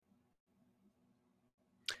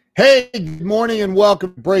Hey, good morning and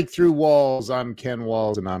welcome to Breakthrough Walls. I'm Ken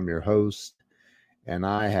Walls and I'm your host. And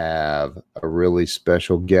I have a really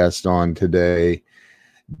special guest on today.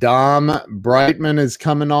 Dom Brightmon is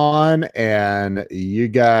coming on, and you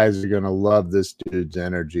guys are going to love this dude's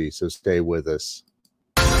energy. So stay with us.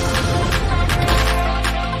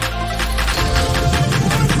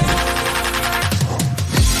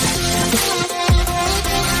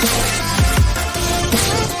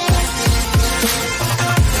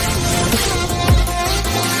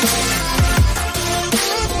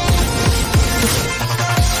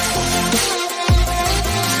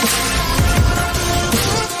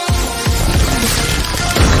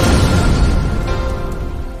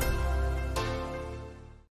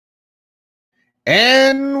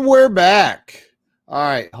 And we're back. All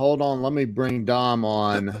right, hold on. Let me bring Dom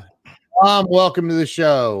on. Dom, welcome to the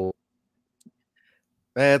show.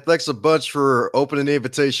 Man, thanks a bunch for opening the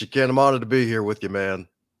invitation, Ken. I'm honored to be here with you, man.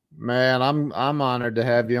 Man, I'm honored to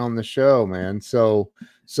have you on the show, man. So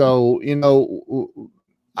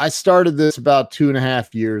I started this about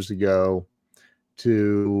 2.5 years ago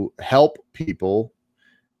to help people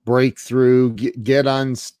break through, get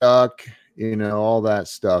unstuck, all that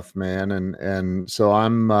stuff, man. And so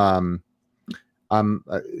I'm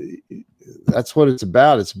that's what it's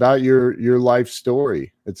about. It's about your life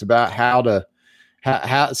story. It's about how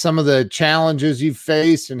some of the challenges you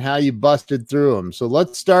faced and how you busted through them. So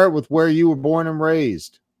let's start with where you were born and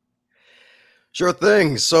raised. Sure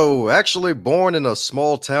thing. So, actually, born in a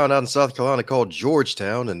small town out in South Carolina called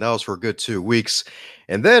Georgetown, and that was for a good 2 weeks.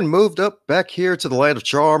 And then moved up back here to the land of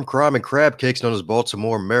charm, crime, and crab cakes known as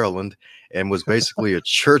Baltimore, Maryland, and was basically a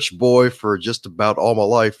church boy for just about all my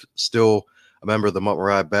life. Still a member of the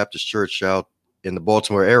Montmoriah Baptist Church out in the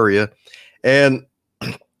Baltimore area. And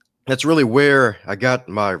that's really where I got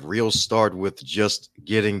my real start with just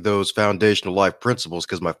getting those foundational life principles,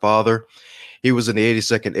 because my father, he was in the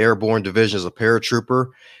 82nd Airborne Division as a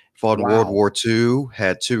paratrooper, fought in World War II,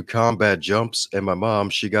 had 2 combat jumps, and my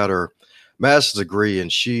mom, she got her master's degree,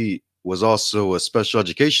 and she was also a special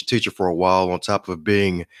education teacher for a while, on top of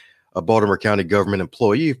being a Baltimore County government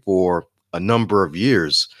employee for a number of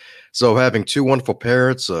years. So having 2 wonderful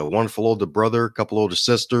parents, a wonderful older brother, a couple older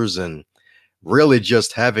sisters, and really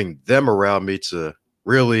just having them around me to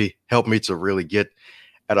really help me to really get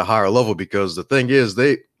at a higher level, because the thing is,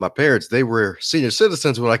 my parents, they were senior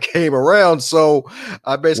citizens when I came around. So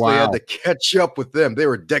I basically had to catch up with them. They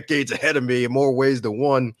were decades ahead of me in more ways than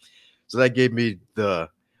one. So that gave me the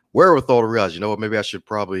wherewithal to realize, you know what, maybe I should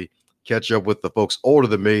probably catch up with the folks older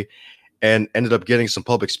than me, and ended up getting some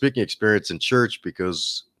public speaking experience in church,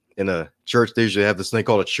 because in a church, they usually have this thing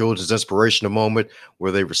called a children's inspirational moment,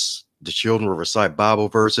 where the children will recite Bible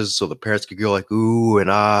verses so the parents could go like, ooh and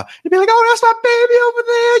ah, and be like, oh, that's my baby over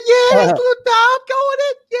there. Yeah, little Dom going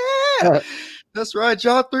in. Yeah, that's right.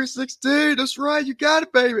 John 3:16. That's right. You got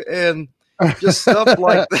it, baby. And just stuff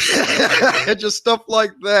like that. Just stuff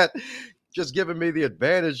like that. Just giving me the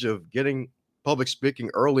advantage of getting public speaking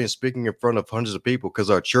early and speaking in front of hundreds of people,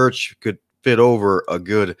 because our church could fit over a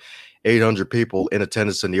good 800 people in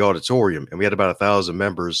attendance in the auditorium. And we had about 1,000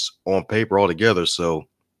 members on paper altogether. So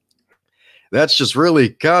that's just really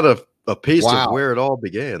kind of a piece of where it all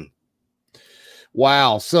began.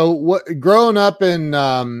 Wow. So growing up in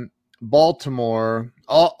Baltimore,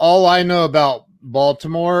 all I know about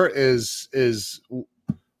Baltimore is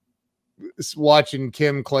watching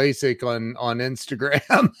Kim Klasick on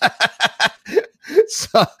Instagram.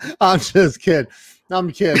 So I'm just kidding.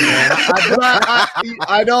 I'm kidding, man.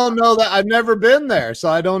 I don't know that. I've never been there, so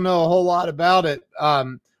I don't know a whole lot about it.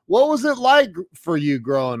 What was it like for you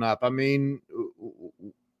growing up? I mean,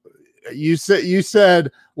 you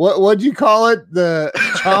said what'd you call it? The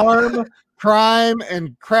charm, crime,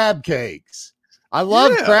 and crab cakes. I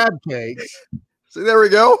love crab cakes. See, there we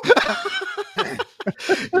go.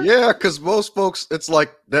 Yeah, because most folks, it's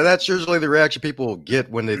like that's usually the reaction people get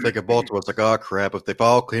when they think of Baltimore. It's like, oh crap! If they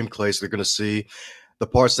follow Kim Klasick, they're going to see the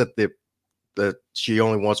parts that she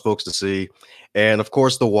only wants folks to see, and of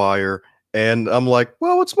course, The Wire. And I'm like,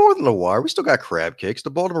 well, it's more than The Wire. We still got crab cakes. The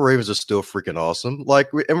Baltimore Ravens are still freaking awesome.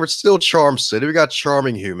 And we're still Charm City. We got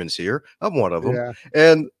charming humans here. I'm one of them. Yeah.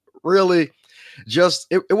 And really, just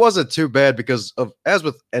it wasn't too bad, because as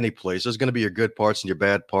with any place, there's going to be your good parts and your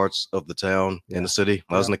bad parts of the town in the city.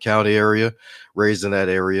 I was in the county area, raised in that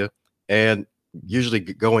area, and usually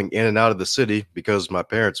going in and out of the city, because my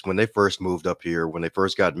parents, when they first moved up here, when they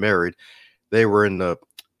first got married, they were in the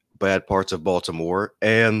bad parts of Baltimore.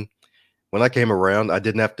 And when I came around, I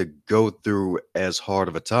didn't have to go through as hard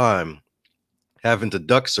of a time having to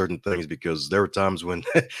duck certain things because there were times when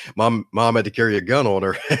mom had to carry a gun on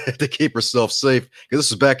her to keep herself safe. Because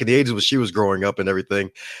this was back in the 80s when she was growing up and everything,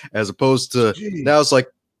 as opposed to now Jeez. it's like,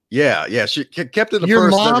 yeah, she kept in the Your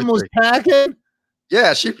purse and mom was everything. packing?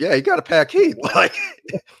 Yeah, you got to pack heat. Like,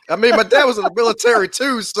 I mean, my dad was in the military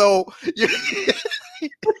too, so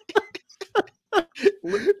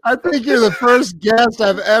I think you're the first guest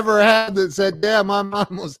I've ever had that said, "Yeah, my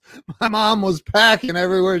mom was packing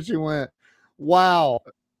everywhere she went." Wow.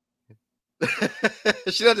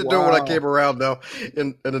 she had to do it when I came around though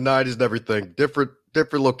in the 90s and everything. Different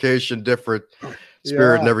location, different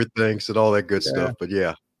spirit and Yeah. everything, and all that good Yeah. stuff. But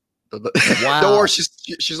yeah. Wow. Don't worry,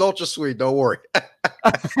 she's ultra sweet. Don't worry.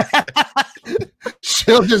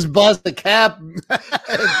 She'll just bust a cap.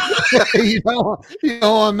 you don't want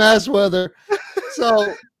to mess with her.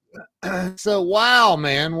 So wow,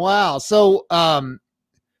 man. Wow. So I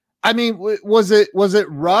mean, was it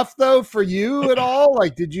rough though for you at all?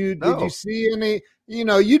 Like, did you No. see any?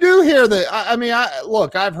 You do hear that. I mean,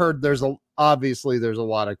 I've heard obviously there's a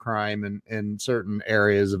lot of crime in certain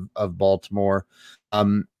areas of Baltimore.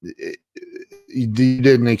 You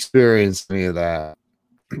didn't experience any of that.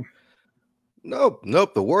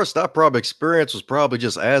 Nope. The worst I probably experienced was probably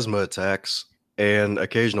just asthma attacks and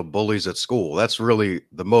occasional bullies at school. That's really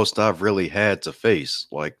the most I've really had to face.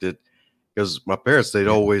 Like that, because my parents, they'd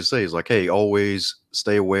always say, "It's like, hey, always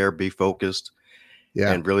stay aware, be focused,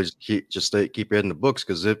 Yeah. and really just keep your head in the books."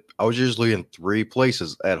 Because I was usually in 3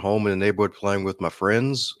 places: at home in the neighborhood playing with my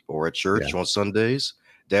friends, or at church on Sundays.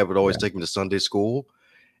 Dad would always take me to Sunday school,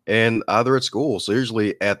 and either at school. So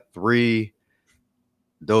usually at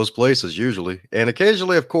those places usually, and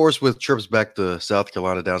occasionally, of course, with trips back to South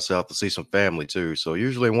Carolina down south to see some family too. So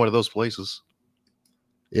usually in one of those places.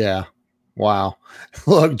 Yeah. Wow.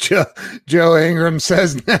 Look, Joe Ingram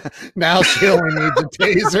says now she only needs a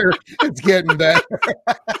taser. It's getting better.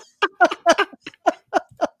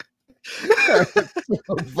 That's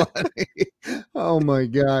so funny. Oh my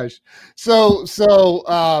gosh. So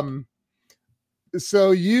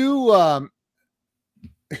you I'm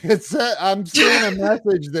seeing a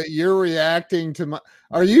message that you're reacting to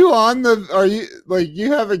are you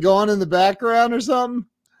you have it going in the background or something?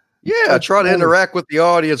 Yeah, I try to interact with the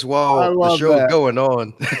audience while the show's going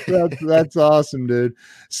on. That's awesome, dude.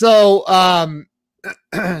 So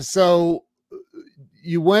so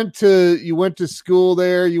you went to school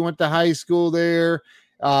there, you went to high school there.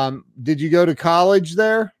 Did you go to college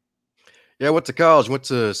there? Yeah, I went to college, went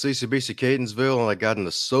to CCBC Catonsville, and I got an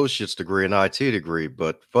associate's degree, an IT degree.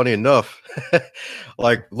 But funny enough,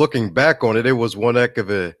 like looking back on it, it was one heck of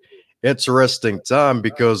a interesting time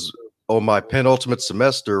because on my penultimate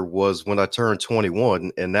semester was when I turned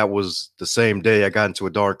 21, and that was the same day I got into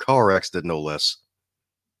a darn car accident, no less.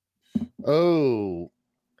 Oh,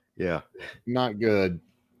 yeah, not good.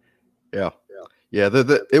 Yeah.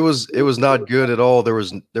 It was not good at all. There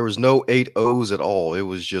was no 8 O's at all. It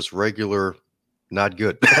was just regular, not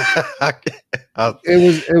good. It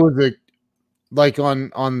was a like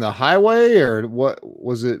on the highway, or what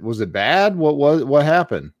was it? Was it bad? What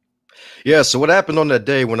happened? Yeah. So what happened on that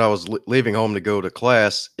day when I was leaving home to go to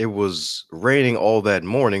class? It was raining all that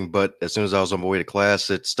morning, but as soon as I was on my way to class,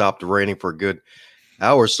 it stopped raining for a good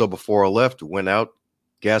hour or so before I left. Went out,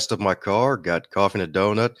 gassed up my car, got coffee and a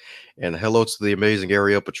donut, and hello to the amazing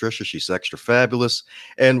Ariel Patricia. She's extra fabulous.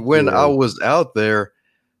 And when I was out there,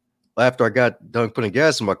 after I got done putting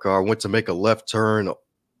gas in my car, I went to make a left turn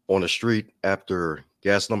on the street after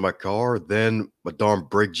gassing on my car. Then my darn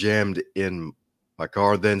brake jammed in my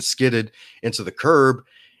car, then skidded into the curb.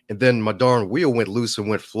 And then my darn wheel went loose and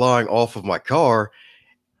went flying off of my car.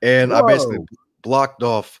 And I basically blocked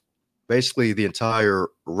off basically the entire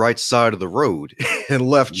right side of the road and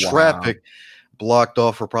left traffic blocked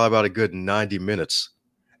off for probably about a good 90 minutes.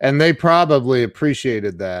 And they probably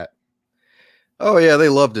appreciated that. Oh yeah, they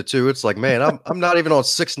loved it too. It's like, man, I'm not even on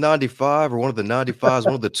 695 or one of the 95s,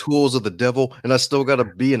 one of the tools of the devil, and I still got to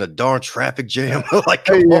be in a darn traffic jam. Like,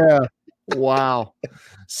 yeah, wow.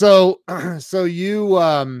 So you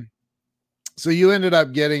ended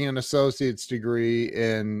up getting an associate's degree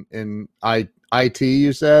in IT,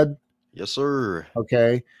 you said? Yes, sir.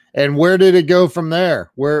 Okay. And where did it go from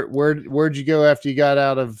there? Where'd you go after you got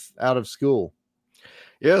out of school?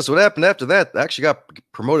 Yeah, so what happened after that? I actually got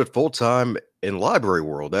promoted full-time in library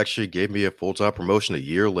world. Actually gave me a full-time promotion a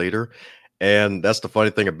year later. And that's the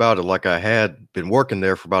funny thing about it. Like I had been working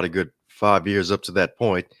there for about a good 5 years up to that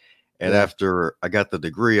point. And after I got the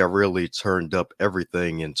degree, I really turned up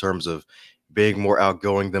everything in terms of being more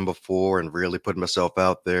outgoing than before and really putting myself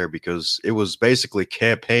out there because it was basically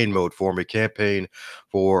campaign mode for me, campaign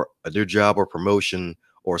for a new job or promotion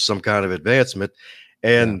or some kind of advancement.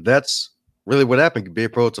 And that's really what happened. Be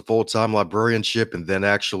approached to full-time librarianship, and then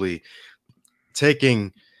actually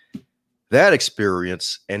taking that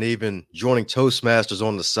experience and even joining Toastmasters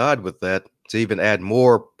on the side with that to even add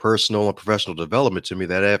more personal and professional development to me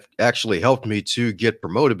that have actually helped me to get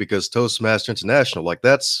promoted, because Toastmaster International, like,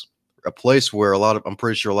 that's a place where I'm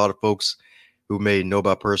pretty sure a lot of folks who may know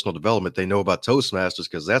about personal development, they know about Toastmasters,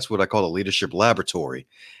 because that's what I call a leadership laboratory.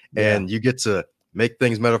 And you get to make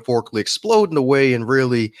things metaphorically explode in a way and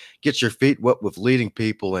really get your feet wet with leading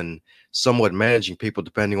people and somewhat managing people,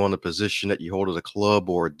 depending on the position that you hold at a club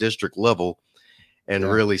or a district level,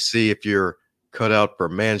 and really see if you're cut out for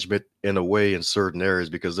management in a way in certain areas,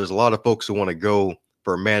 because there's a lot of folks who want to go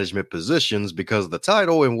for management positions because of the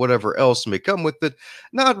title and whatever else may come with it,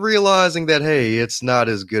 not realizing that, hey, it's not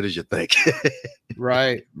as good as you think.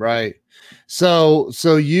 Right. So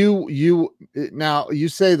you now, you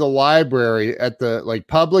say the library at the, like,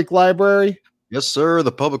 public library? Yes, sir.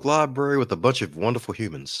 The public library with a bunch of wonderful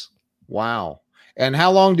humans. Wow. And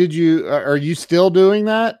how long did you, are you still doing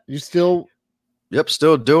that? You still? Yep,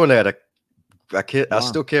 still doing that. I Wow.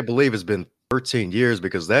 still can't believe it's been 13 years,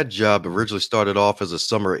 because that job originally started off as a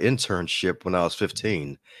summer internship when I was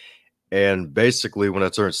 15. And basically, when I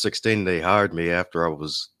turned 16, they hired me after I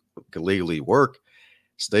could legally work,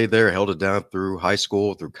 stayed there, held it down through high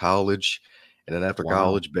school, through college. And then after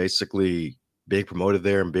college, basically being promoted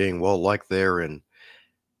there and being well liked there and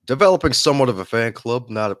developing somewhat of a fan club,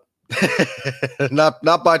 not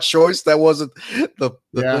by choice. That wasn't the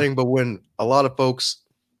thing. But when a lot of folks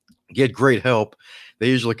get great help, they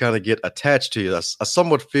usually kind of get attached to you. I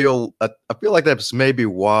somewhat feel, I feel like that's maybe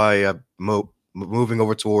why I'm moving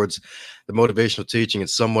over towards the motivational teaching and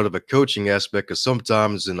somewhat of a coaching aspect, because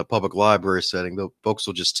sometimes in a public library setting, the folks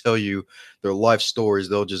will just tell you their life stories.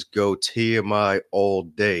 They'll just go TMI all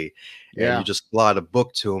day, and you just slide a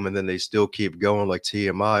book to them, and then they still keep going like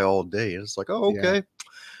TMI all day. And it's like, oh, okay.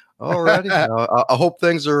 All righty. I hope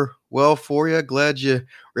things are well for you. Glad you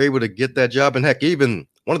were able to get that job. And heck, even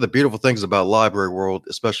one of the beautiful things about library world,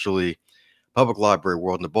 especially public library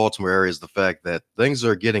world in the Baltimore area, is the fact that things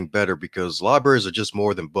are getting better, because libraries are just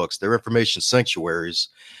more than books. They're information sanctuaries,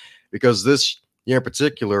 because this year in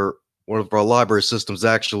particular, one of our library systems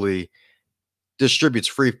actually distributes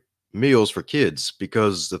free meals for kids,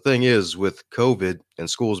 because the thing is, with COVID and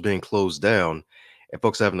schools being closed down and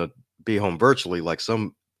folks having to be home virtually, like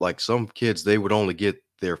some kids, they would only get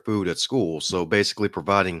their food at school. So basically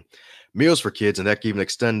providing meals for kids, and that even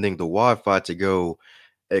extending the Wi-Fi to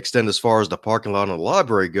extend as far as the parking lot of the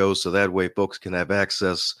library goes, so that way folks can have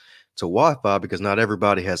access to Wi-Fi, because not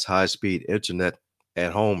everybody has high-speed internet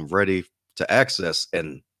at home ready to access.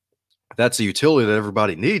 And that's a utility that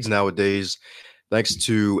everybody needs nowadays, thanks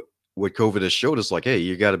to what COVID has showed us. Like, hey,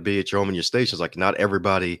 you got to be at your home and your stations. Like, not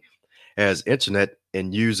everybody has internet,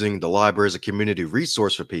 and using the library as a community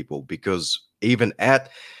resource for people, because even at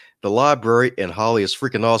the library, and Holly is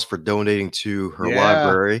freaking us for donating to her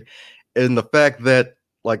library, and the fact that,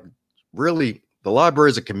 like, really the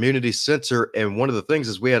library is a community center. And one of the things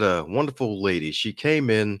is, we had a wonderful lady. She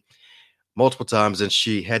came in multiple times, and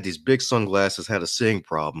she had these big sunglasses, had a seeing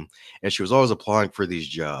problem, and she was always applying for these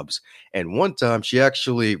jobs. And one time she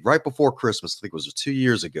actually, right before Christmas, I think it was 2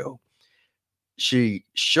 years ago, she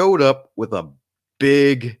showed up with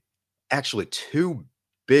actually 2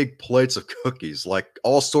 big plates of cookies, like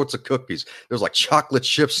all sorts of cookies. There's like chocolate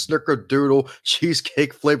chip, snickerdoodle,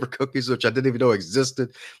 cheesecake flavor cookies, which I didn't even know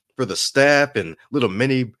existed, for the staff, and little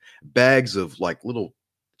mini bags of like little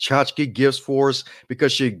tchotchke gifts for us,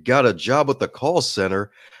 because she got a job at the call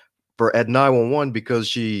center at 911, because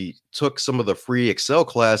she took some of the free Excel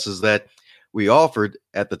classes that we offered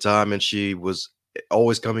at the time, and she was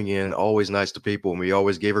always coming in, always nice to people, and we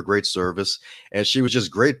always gave her great service. And she was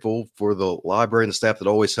just grateful for the library and the staff that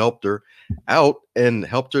always helped her out and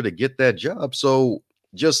helped her to get that job. So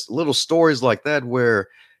just little stories like that, where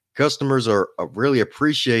customers are really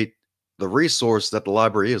appreciate the resource that the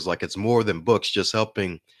library is. Like, it's more than books, just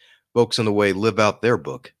helping folks in a way live out their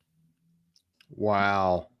book.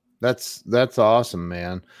 Wow. That's awesome,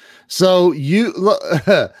 man. So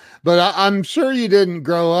but I'm sure you didn't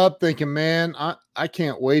grow up thinking, man, I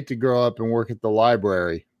can't wait to grow up and work at the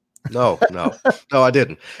library. No, I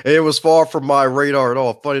didn't. It was far from my radar at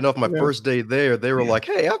all. Funny enough, my first day there, they were like,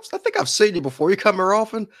 hey, I think I've seen you before. You come here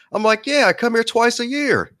often? I'm like, yeah, I come here twice a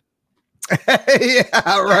year.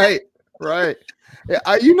 Yeah, right. Yeah,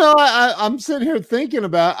 I'm sitting here thinking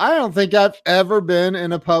about, I don't think I've ever been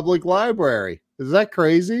in a public library. Is that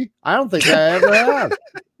crazy? I don't think I ever have.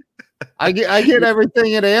 I get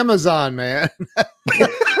everything at Amazon, man.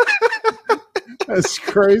 That's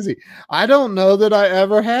crazy. I don't know that I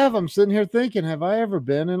ever have. I'm sitting here thinking, have I ever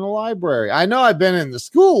been in a library? I know I've been in the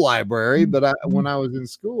school library, but when I was in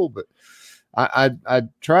school, but I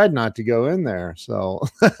tried not to go in there. So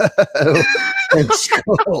in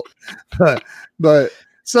school, but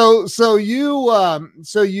so you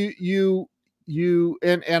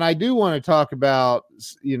and I do want to talk about,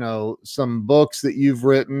 some books that you've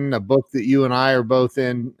written, a book that you and I are both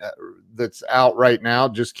in, that's out right now,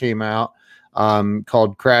 just came out,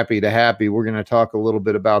 called Crappy to Happy. We're going to talk a little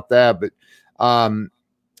bit about that, but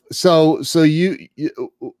so you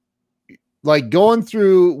like going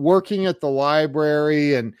through working at the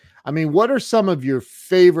library, and I mean, what are some of your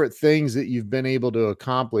favorite things that you've been able to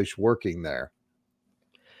accomplish working there?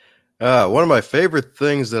 One of my favorite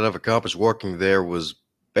things that I've accomplished working there was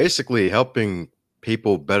basically helping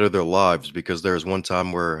people better their lives, because there was one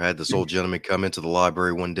time where I had this old gentleman come into the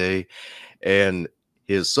library one day, and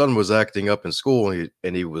his son was acting up in school,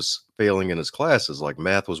 and he was failing in his classes, like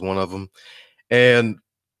math was one of them. And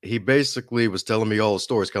he basically was telling me all the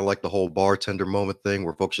stories, kind of like the whole bartender moment thing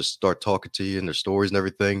where folks just start talking to you and their stories and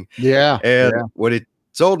everything. Yeah. And when he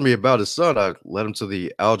told me about his son, I led him to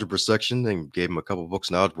the algebra section and gave him a couple of books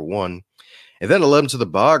in Algebra 1. And then I led him to the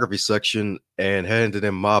biography section and handed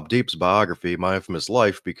him Mobb Deep's biography, My Infamous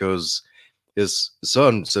Life, because his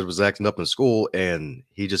son said was acting up in school, and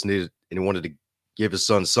he wanted to give his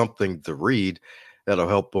son something to read that'll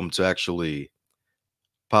help him to actually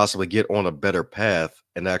possibly get on a better path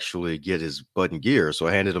and actually get his butt in gear. So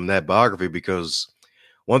I handed him that biography because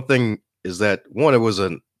one thing is that, one, it was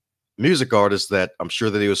a music artist that I'm sure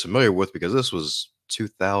that he was familiar with, because this was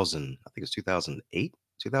 2000, I think it was 2008,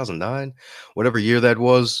 2009, whatever year that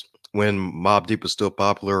was, when Mobb Deep was still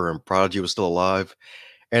popular and Prodigy was still alive.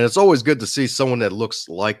 And it's always good to see someone that looks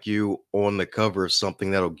like you on the cover of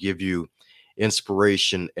something that'll give you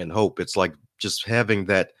inspiration and hope. It's like just having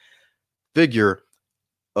that figure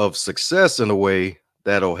of success in a way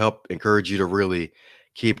that'll help encourage you to really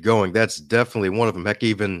keep going. That's definitely one of them. Heck,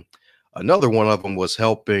 even another one of them was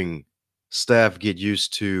helping staff get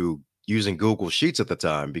used to using Google Sheets at the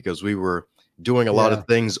time, because we were doing a lot of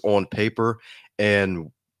things on paper and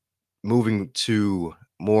moving to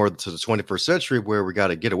more to the 21st century where we got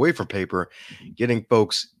to get away from paper, getting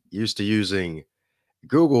folks used to using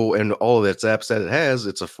Google and all of its apps that it has.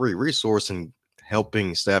 It's a free resource, and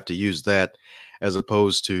helping staff to use that as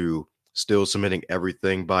opposed to still submitting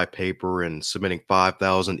everything by paper and submitting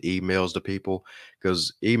 5,000 emails to people,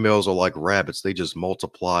 because emails are like rabbits. They just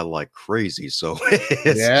multiply like crazy. So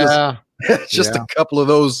it's just a couple of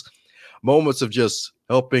those moments of just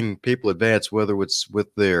helping people advance, whether it's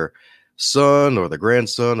with their son or the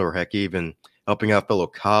grandson, or heck, even helping out fellow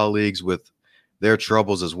colleagues with their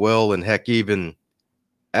troubles as well. And heck, even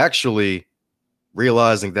actually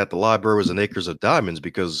realizing that the library was an acres of diamonds,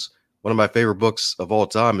 because one of my favorite books of all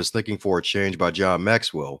time is Thinking for a Change by John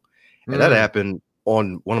Maxwell. And that happened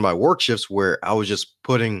on one of my work shifts where I was just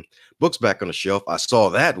putting books back on the shelf. I saw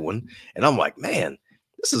that one and I'm like, man,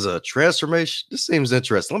 this is a transformation. This seems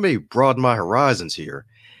interesting. Let me broaden my horizons here,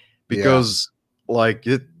 because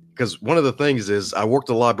because one of the things is I worked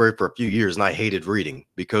at the library for a few years and I hated reading,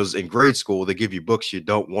 because in grade school, they give you books you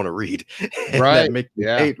don't want to read. And that makes me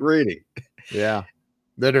hate reading. Yeah.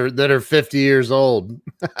 That are 50 years old.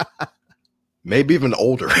 Maybe even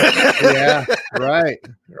older. Right.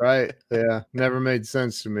 Yeah. Never made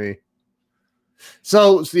sense to me.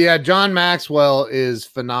 So yeah, John Maxwell is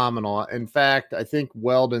phenomenal. In fact, I think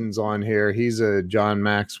Weldon's on here. He's a John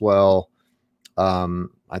Maxwell.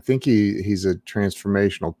 I think he's a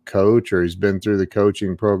transformational coach, or he's been through the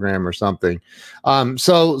coaching program or something.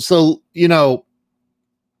 So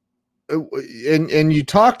and you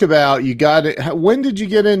talked about, you got it. When did you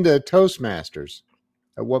get into Toastmasters?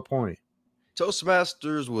 At what point?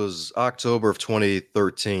 Toastmasters was October of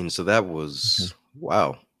 2013. So that was,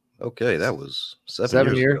 wow. Okay. That was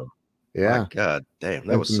 7 years ago. Yeah. My God damn.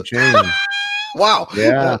 That was some change. Wow.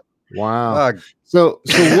 Yeah. Wow. So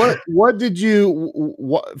what did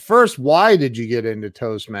you, first, why did you get into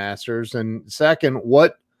Toastmasters? And second,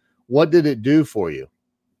 what did it do for you?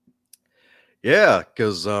 Yeah,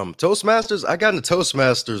 because Toastmasters, I got into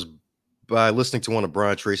Toastmasters by listening to one of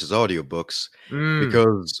Brian Tracy's audiobooks,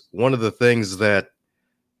 because one of the things that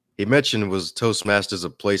he mentioned was Toastmasters,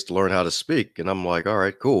 a place to learn how to speak. And I'm like, all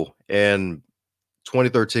right, cool. And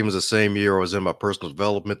 2013 was the same year I was in my personal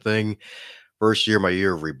development thing. First year, my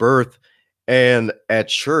year of rebirth. And at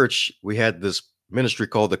church, we had this ministry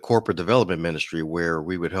called the Corporate Development Ministry, where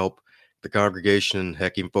we would help the congregation,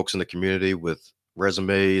 heck, even folks in the community, with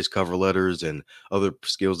resumes, cover letters, and other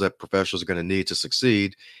skills that professionals are going to need to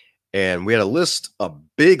succeed. And we had a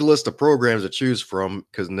big list of programs to choose from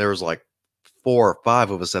because there was like 4 or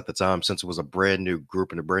 5 of us at the time since it was a brand new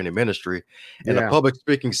group and a brand new ministry. And a Yeah. public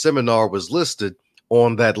speaking seminar was listed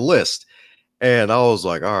on that list. And I was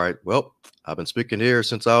like, all right, well, I've been speaking here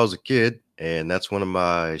since I was a kid, and that's one of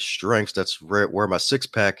my strengths. That's where my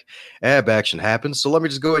six-pack ab action happens. So let me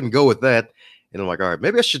just go ahead and go with that. And I'm like, all right,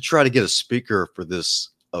 maybe I should try to get a speaker for this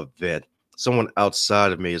event. Someone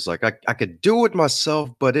outside of me is like, I could do it myself,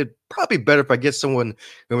 but it'd probably be better if I get someone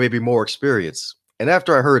who may be more experienced. And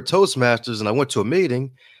after I heard Toastmasters and I went to a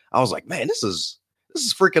meeting, I was like, man, this is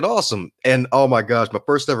freaking awesome. And oh my gosh, my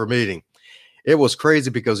first ever meeting. It was crazy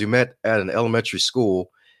because we met at an elementary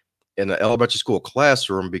school in an elementary school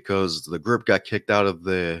classroom because the group got kicked out of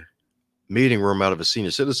the meeting room out of a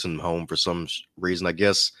senior citizen home for some reason. I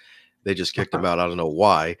guess they just kicked them out. I don't know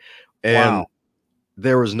why. And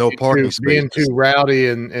there was no parking space. Being too rowdy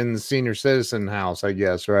in the senior citizen house, I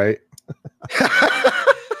guess, right?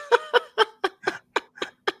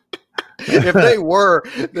 If they were,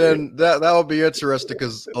 then that would be interesting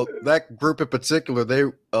because that group in particular, they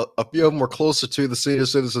a few of them were closer to the senior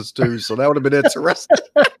citizens too, so that would have been interesting.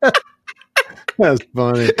 That's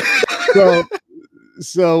funny.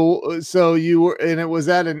 So you were, and it was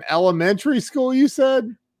at an elementary school, you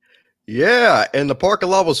said? Yeah, and the parking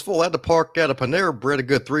lot was full. I had to park at a Panera Bread a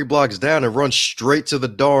good 3 blocks down and run straight to the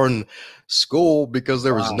darn school because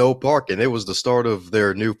there was no parking. It was the start of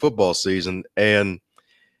their new football season, and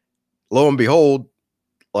lo and behold,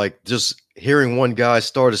 like just hearing one guy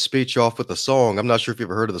start a speech off with a song. I'm not sure if you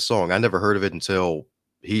ever heard of the song. I never heard of it until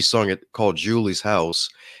he sung it, called Julie's House.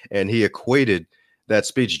 And he equated that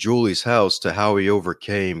speech, Julie's House, to how he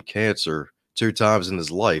overcame cancer 2 times in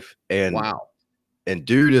his life. And and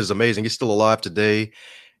dude is amazing. He's still alive today.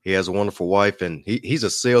 He has a wonderful wife, and he's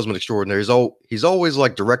a salesman extraordinary. He's always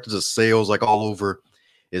like directors of sales, like all over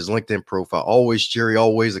his LinkedIn profile. Always cheery,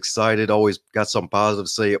 always excited, always got something positive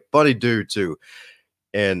to say. Funny dude too.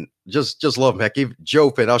 And just love him. Heck, even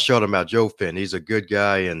Joe Finn, I'll shout him out. Joe Finn, he's a good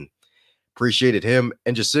guy and appreciated him.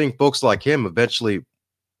 And just seeing folks like him eventually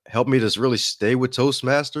helped me to really stay with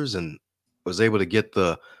Toastmasters and was able to get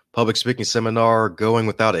the public speaking seminar going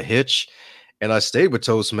without a hitch. And I stayed with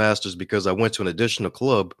Toastmasters because I went to an additional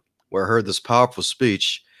club where I heard this powerful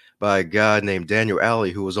speech by a guy named Daniel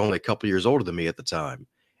Alley, who was only a couple years older than me at the time.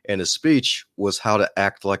 And his speech was how to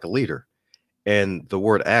act like a leader. And the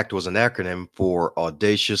word ACT was an acronym for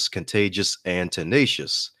audacious, contagious, and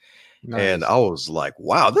tenacious. Nice. And I was like,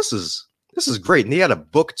 wow, this is great. And he had a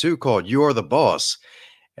book too called You Are the Boss.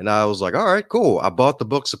 And I was like, all right, cool. I bought the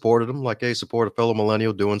book, supported him, like, hey, support a fellow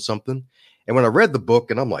millennial doing something. And when I read the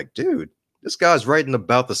book, and I'm like, dude, this guy's writing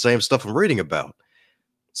about the same stuff I'm reading about.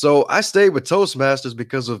 So I stayed with Toastmasters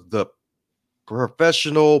because of the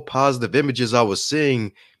professional, positive images I was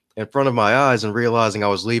seeing in front of my eyes and realizing I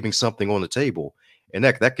was leaving something on the table. And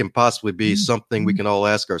that can possibly be something we can all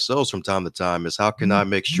ask ourselves from time to time is how can I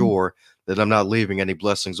make sure that I'm not leaving any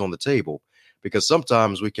blessings on the table? Because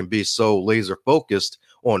sometimes we can be so laser focused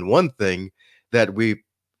on one thing that we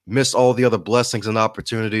miss all the other blessings and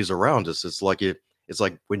opportunities around us. It's like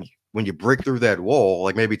when you break through that wall,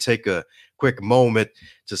 like maybe take a quick moment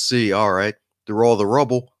to see, all right, through all the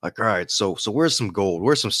rubble, like, all right, so where's some gold?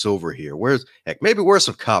 Where's some silver here? Where's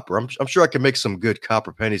some copper? I'm sure I can make some good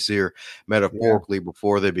copper pennies here metaphorically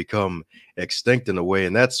before they become extinct in a way.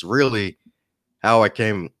 And that's really how I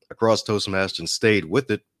came across Toastmasters and stayed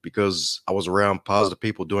with it because I was around positive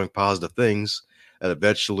people doing positive things that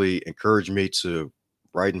eventually encouraged me to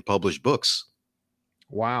write and publish books.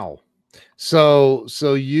 Wow. So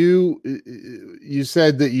you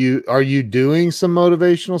said that are you doing some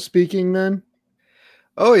motivational speaking then?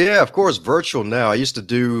 Oh yeah, of course, virtual now. I used to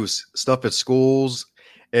do stuff at schools,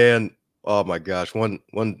 and oh my gosh,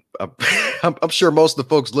 I'm sure most of the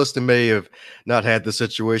folks listening may have not had the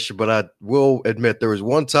situation, but I will admit there was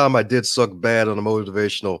one time I did suck bad on a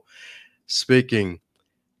motivational speaking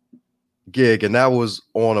gig, and that was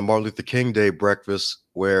on a Martin Luther King Day breakfast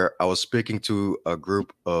where I was speaking to a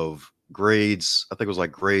group of grades, I think it was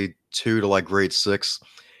like grade 2 to like grade 6,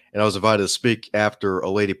 and I was invited to speak after a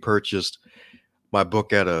lady purchased my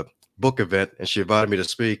book at a book event, and she invited me to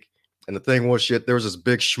speak. And the thing was, there was this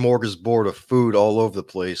big smorgasbord of food all over the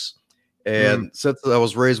place. And since I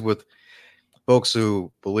was raised with folks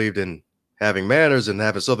who believed in having manners and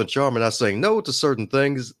having Southern charm and not saying no to certain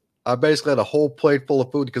things, I basically had a whole plate full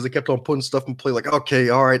of food because they kept on putting stuff in plate. Like, okay,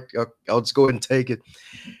 all right, I'll just go ahead and take it.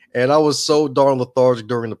 And I was so darn lethargic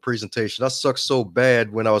during the presentation. I sucked so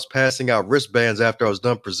bad when I was passing out wristbands after I was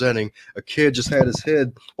done presenting. A kid just had his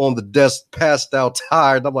head on the desk, passed out,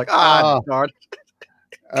 tired. I'm like, darn.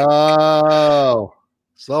 Oh.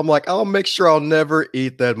 So I'm like, I'll make sure I'll never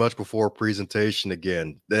eat that much before a presentation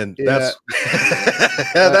again. And Yeah, that's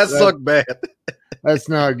that sucked bad. that's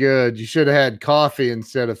not good. You should have had coffee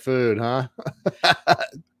instead of food, huh?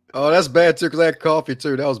 Oh, that's bad too, because I had coffee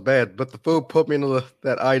too. That was bad. But the food put me into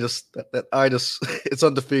that itis. That itis, it's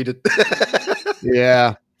undefeated.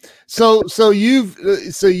 Yeah. So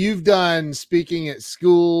you've done speaking at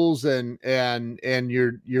schools and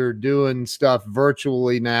you're doing stuff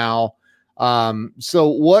virtually now. So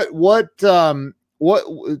what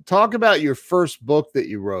talk about your first book that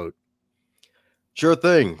you wrote? Sure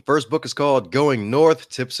thing. First book is called Going North,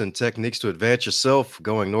 Tips and Techniques to Advance Yourself.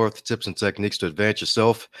 Going North, Tips and Techniques to Advance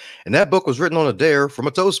Yourself. And that book was written on a dare from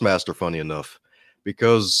a Toastmaster, funny enough,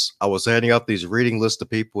 because I was handing out these reading lists to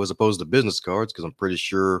people as opposed to business cards, because I'm pretty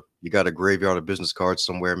sure you got a graveyard of business cards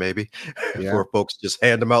somewhere, maybe, Yeah. where folks just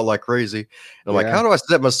hand them out like crazy. And I'm like, Yeah. how do I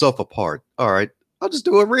set myself apart? All right, I'll just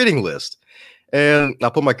do a reading list. And I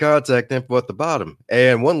put my contact info at the bottom.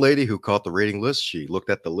 And one lady who caught the reading list, she looked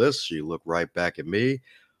at the list. She looked right back at me,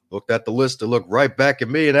 looked at the list, and looked right back at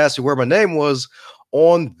me and asked me where my name was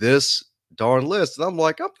on this darn list. And I'm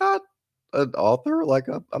like, I'm not an author. Like,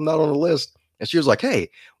 I'm not on the list. And she was like, hey,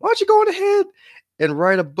 why don't you go on ahead and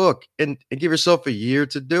write a book and give yourself a year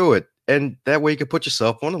to do it? And that way you can put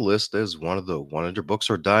yourself on the list as one of the 100 books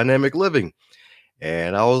for dynamic living.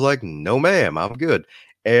 And I was like, no, ma'am, I'm good.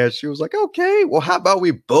 And she was like, okay, well, how about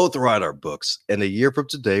we both write our books? And a year from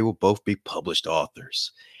today, we'll both be published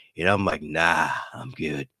authors. You know, I'm like, nah, I'm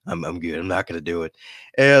good. I'm good. I'm not going to do it.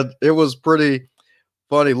 And it was pretty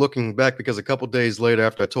funny looking back, because a couple days later,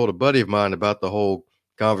 after I told a buddy of mine about the whole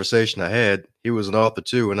conversation I had, he was an author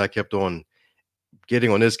too. And I kept on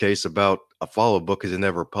getting on his case about a follow book, because he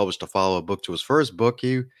never published a follow book to his first book.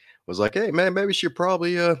 He was like, hey, man, maybe you should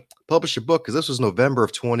probably publish a book, because this was November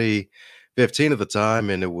of 2015 at the time,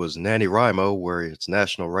 and it was NaNoWriMo, where it's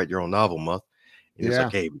National Write Your Own Novel Month. And it's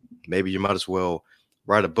like, hey, maybe you might as well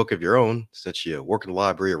write a book of your own, since you work in the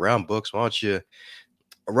library around books. Why don't you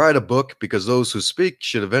write a book, because those who speak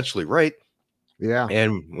should eventually write. Yeah.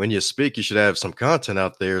 And when you speak, you should have some content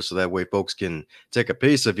out there, so that way folks can take a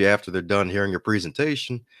piece of you after they're done hearing your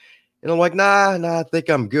presentation. And I'm like, nah, I think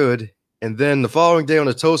I'm good. And then the following day on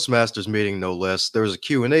a Toastmasters meeting, no less, there was a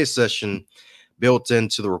Q&A session built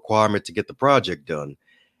into the requirement to get the project done.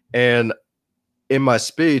 And in my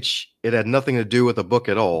speech, it had nothing to do with the book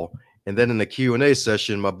at all. And then in the Q&A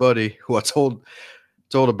session, my buddy, who I told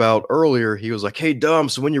about earlier, he was like, hey, Dom,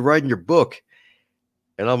 so when you're writing your book?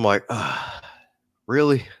 And I'm like,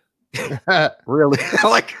 really? Really?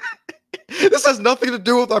 Like, this has nothing to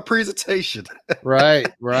do with our presentation. Right.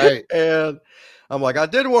 And I'm like, I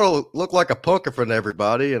didn't want to look like a punk in front of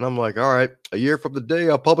everybody. And I'm like, all right, a year from the day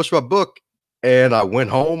I'll publish my book. And I went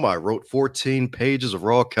home. I wrote 14 pages of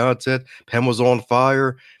raw content. Pen was on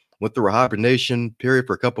fire. Went through a hibernation period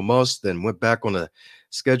for a couple months. Then went back on a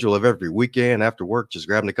schedule of every weekend after work, just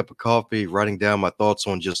grabbing a cup of coffee, writing down my thoughts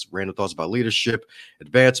on just random thoughts about leadership,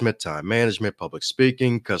 advancement, time management, public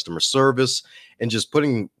speaking, customer service, and just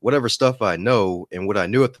putting whatever stuff I know and what I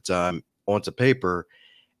knew at the time onto paper,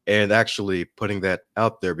 and actually putting that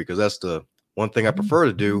out there, because that's the one thing I prefer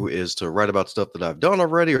to do, is to write about stuff that I've done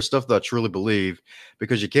already or stuff that I truly believe,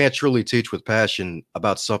 because you can't truly teach with passion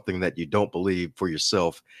about something that you don't believe for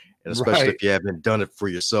yourself, and especially if you haven't done it for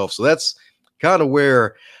yourself. So that's kind of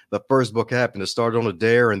where the first book happened. It started on a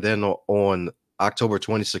dare, and then on October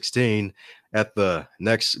 2016, at the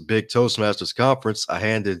next big Toastmasters conference, I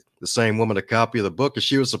handed the same woman a copy of the book, and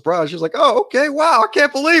she was surprised. She was like, oh, okay, wow, I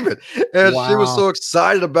can't believe it. And she was so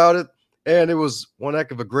excited about it. And it was one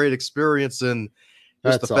heck of a great experience. And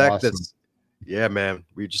just That's the fact awesome. that, yeah, man,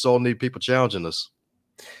 we just all need people challenging us.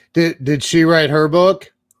 Did she write her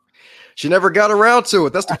book? She never got around to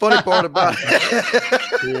it. That's the funny part about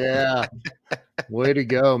it. Yeah. Way to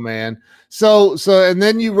go, man. So, and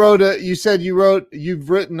then you've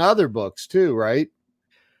written other books too, right?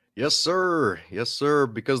 Yes, sir. Yes, sir.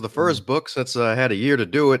 Because the first book, since I had a year to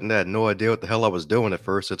do it and I had no idea what the hell I was doing at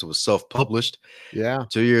first, since it was self-published. Yeah.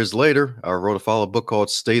 2 years later, I wrote a follow-up book called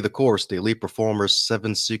Stay the Course, The Elite Performer's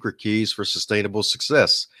 7 Secret Keys for Sustainable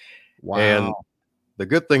Success. Wow. And the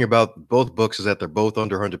good thing about both books is that they're both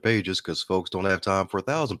under 100 pages, because folks don't have time for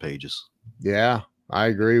 1,000 pages. Yeah, I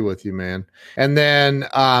agree with you, man. And then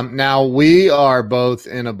now we are both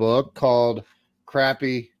in a book called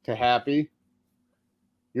Crappy to Happy.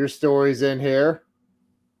 Your story's in here,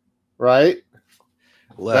 right?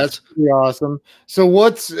 Left. That's pretty awesome. So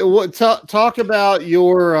talk about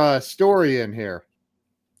your story in here.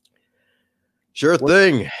 Sure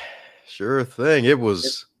thing. It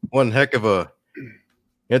was one heck of a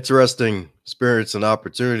interesting experience and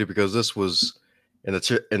opportunity, because this was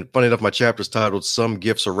And funny enough, my chapter is titled "Some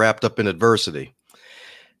Gifts Are Wrapped Up in Adversity."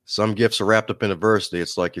 Some gifts are wrapped up in adversity.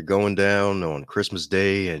 It's like you're going down on Christmas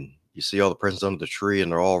Day and you see all the presents under the tree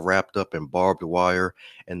and they're all wrapped up in barbed wire,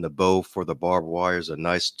 and the bow for the barbed wire is a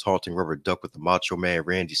nice taunting rubber duck with the Macho Man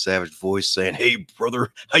Randy Savage voice saying, "Hey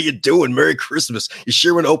brother, how you doing? Merry Christmas. You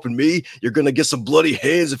sure want to open me? You're going to get some bloody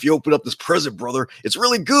hands if you open up this present, brother. It's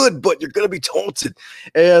really good, but you're going to be taunted."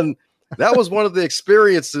 And that was one of the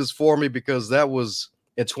experiences for me, because that was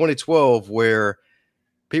in 2012 where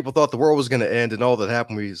people thought the world was going to end, and all that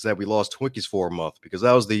happened was that we lost Twinkies for a month, because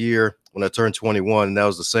that was the year when I turned 21, and that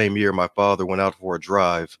was the same year my father went out for a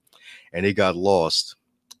drive and he got lost.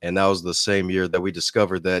 And that was the same year that we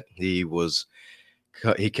discovered that he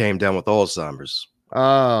came down with Alzheimer's.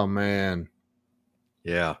 Oh man.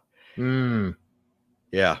 Yeah. Yeah.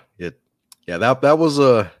 That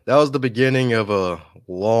was the beginning of a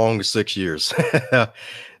long 6 years.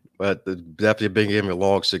 But definitely gave me a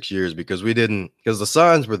long 6 years, because because the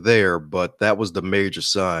signs were there, but that was the major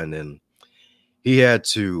sign. And he had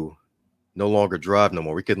to no longer drive no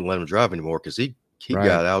more. We couldn't let him drive anymore, because he Right.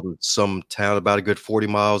 got out in some town about a good 40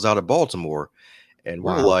 miles out of Baltimore. And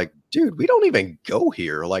we're Wow. like, dude, we don't even go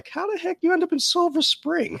here. Like, how the heck you end up in Silver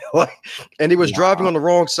Spring? And he was driving on the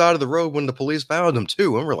wrong side of the road when the police found him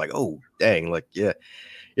too. And we're like, oh, dang. Like, yeah.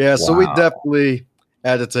 So we definitely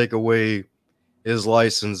had to take away his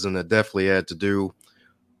license, and it definitely had to do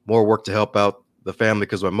more work to help out the family,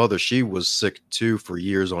 because my mother, she was sick too for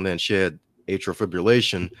years on end. She had atrial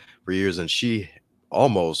fibrillation for years, and she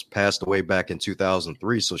almost passed away back in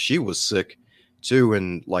 2003. So she was sick too,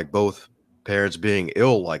 and like both parents being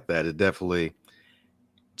ill like that, it definitely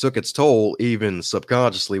took its toll, even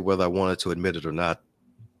subconsciously, whether I wanted to admit it or not.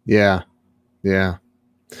 Yeah.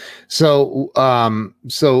 So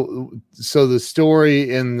the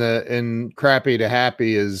story in Crappy to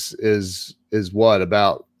Happy is what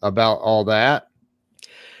about all that?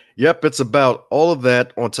 Yep, it's about all of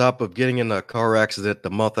that, on top of getting in a car accident the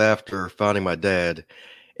month after finding my dad.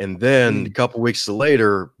 And then a couple weeks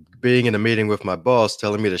later, being in a meeting with my boss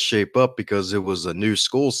telling me to shape up, because it was a new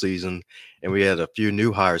school season and we had a few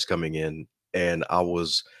new hires coming in. And I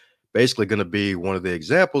was basically going to be one of the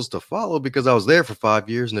examples to follow, because I was there for 5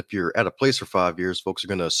 years. And if you're at a place for 5 years, folks are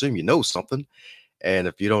going to assume you know something. And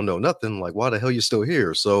if you don't know nothing, like, why the hell you still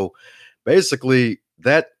here? So basically,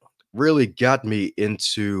 that really got me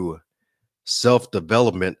into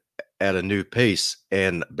self-development at a new pace.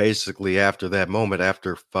 And basically, after that moment,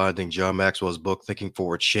 after finding John Maxwell's book, Thinking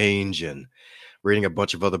for a Change, and reading a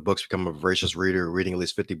bunch of other books, becoming a voracious reader, reading at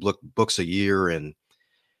least 50 books a year, and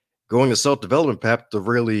going the self-development path to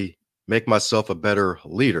really make myself a better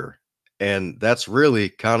leader. And that's really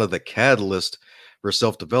kind of the catalyst for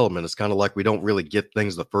self-development. It's kind of like we don't really get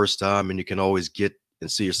things the first time, and you can always get and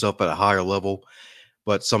see yourself at a higher level.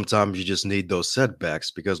 But sometimes you just need those setbacks,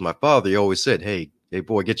 because my father, he always said, hey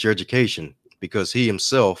boy, get your education, because he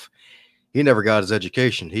himself, he never got his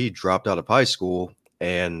education. He dropped out of high school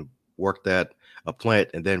and worked at a plant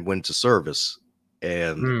and then went to service.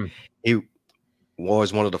 And he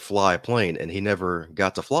always wanted to fly a plane, and he never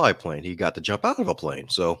got to fly a plane. He got to jump out of a plane.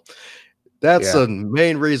 So that's the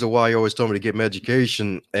main reason why he always told me to get my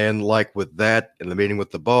education. And like with that, and the meeting with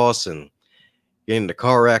the boss, and getting in the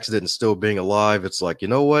car accident, and still being alive, it's like, you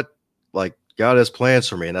know what? Like, God has plans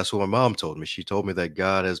for me. And that's what my mom told me. She told me that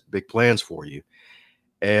God has big plans for you.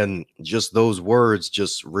 And just those words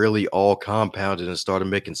just really all compounded and started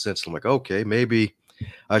making sense. I'm like, okay, maybe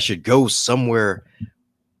I should go somewhere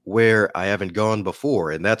where I haven't gone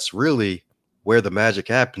before. And that's really where the magic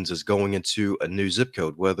happens, is going into a new zip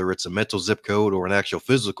code, whether it's a mental zip code or an actual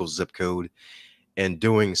physical zip code, and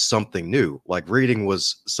doing something new. Like reading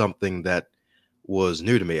was something that was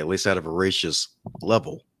new to me, at least at a voracious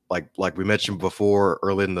level. Like we mentioned before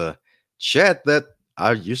early in the chat, that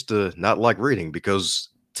I used to not like reading, because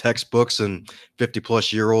textbooks and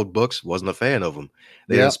 50-plus-year-old books, wasn't a fan of them.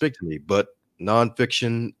 They didn't speak to me. But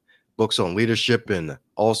nonfiction books on leadership and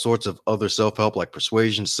all sorts of other self-help, like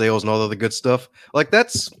persuasion, sales, and all the other good stuff, like,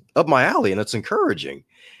 that's up my alley, and it's encouraging.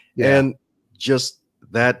 And just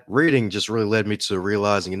that reading just really led me to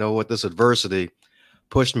realizing, you know what, this adversity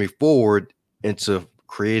pushed me forward into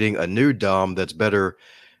creating a new Dom that's better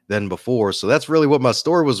than before. So that's really what my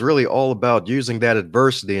story was really all about, using that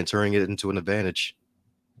adversity and turning it into an advantage.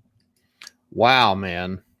 Wow,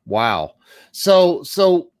 man. Wow. So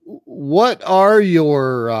what are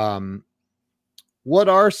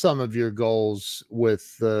some of your goals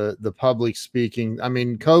with the public speaking? I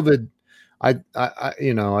mean, COVID, I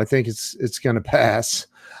think it's going to pass.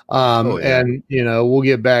 And we'll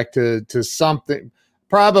get back to something,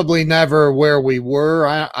 probably never where we were.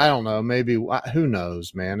 I don't know. Maybe, who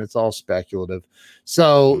knows, man? It's all speculative.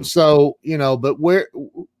 So, but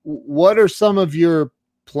what are some of your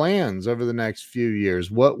plans over the next few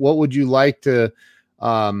years? What would you like to,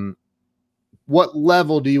 what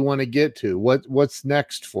level do you want to get to? What's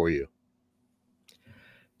next for you?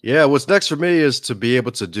 Yeah, what's next for me is to be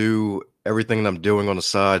able to do everything that I'm doing on the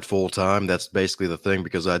side full time. That's basically the thing,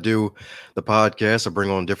 because I do the podcast. I bring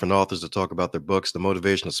on different authors to talk about their books, the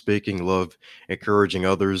motivational speaking, love encouraging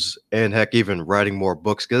others, and heck, even writing more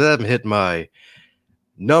books, because I haven't hit my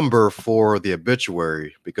number for the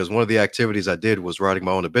obituary, because one of the activities I did was writing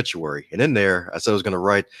my own obituary. And in there, I said I was going to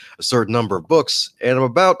write a certain number of books, and I'm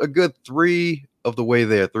about a good 3 of the way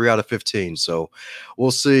there, 3 out of 15. So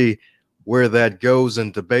we'll see where that goes,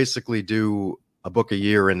 and to basically do a book a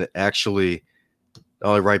year and actually not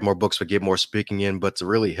only write more books but get more speaking in, but to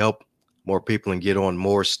really help more people and get on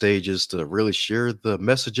more stages to really share the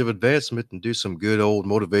message of advancement and do some good old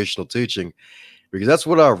motivational teaching, because that's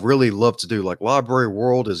what I really love to do. Like, library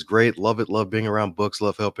world is great. Love it. Love being around books.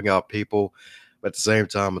 Love helping out people. But at the same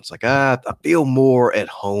time, it's like, I feel more at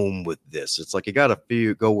home with this. It's like you got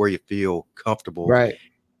to go where you feel comfortable, right,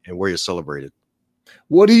 and where you're celebrated.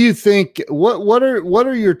 What do you think? What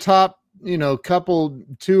are your top, couple,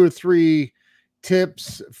 2 or 3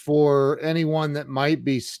 tips for anyone that might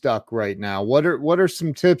be stuck right now? What are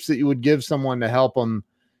some tips that you would give someone to help them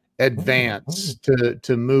advance,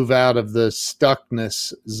 to move out of the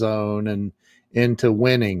stuckness zone and into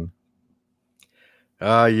winning?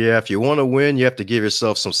 Yeah, if you want to win, you have to give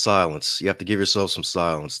yourself some silence. You have to give yourself some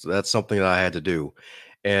silence. That's something that I had to do.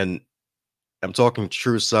 And I'm talking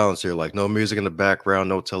true silence here, like no music in the background,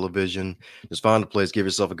 no television. Just find a place, give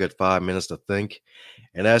yourself a good 5 minutes to think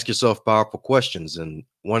and ask yourself powerful questions. And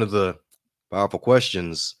one of the powerful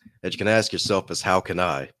questions that you can ask yourself is, how can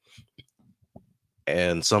I?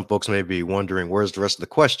 And some folks may be wondering, where's the rest of the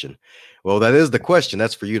question? Well, that is the question.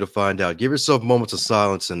 That's for you to find out. Give yourself moments of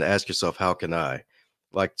silence and ask yourself, how can I?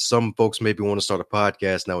 Like, some folks maybe want to start a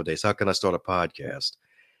podcast nowadays. How can I start a podcast?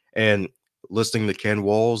 And listening to Ken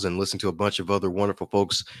Walls and listening to a bunch of other wonderful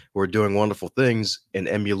folks who are doing wonderful things and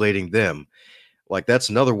emulating them. Like, that's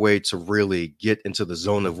another way to really get into the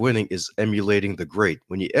zone of winning, is emulating the great.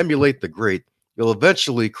 When you emulate the great, you'll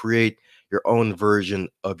eventually create your own version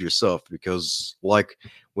of yourself. Because like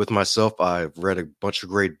with myself, I've read a bunch of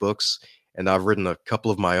great books and I've written a couple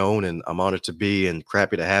of my own, and I'm honored to be in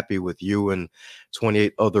Crappy to Happy with you and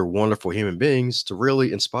 28 other wonderful human beings to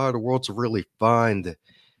really inspire the world to really find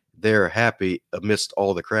they're happy amidst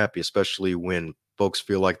all the crappy, especially when folks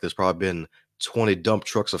feel like there's probably been 20 dump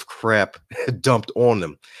trucks of crap dumped on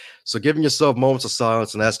them. So giving yourself moments of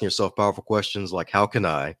silence and asking yourself powerful questions like, how can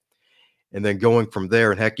I? And then going from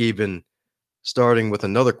there, and heck, even starting with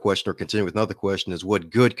another question or continuing with another question, is, what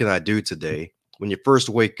good can I do today? When you first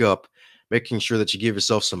wake up, making sure that you give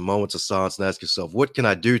yourself some moments of silence and ask yourself, what can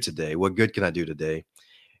I do today? What good can I do today?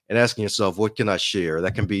 And asking yourself, what can I share?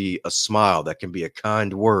 That can be a smile. That can be a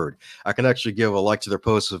kind word. I can actually give a like to their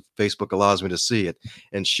post if Facebook allows me to see it,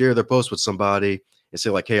 and share their post with somebody and say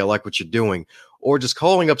like, hey, I like what you're doing. Or just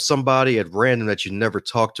calling up somebody at random that you never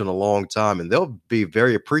talked to in a long time, and they'll be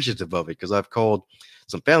very appreciative of it, because I've called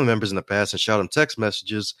some family members in the past and shot them text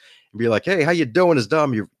messages and be like, hey, how you doing? Is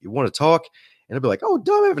Dom, you want to talk? And they'll be like, oh,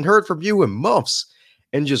 Dom, I haven't heard from you in months.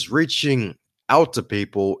 And just reaching out to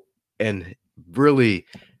people and really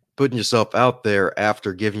putting yourself out there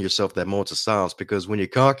after giving yourself that moment of silence. Because when you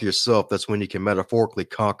conquer yourself, that's when you can metaphorically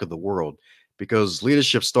conquer the world. Because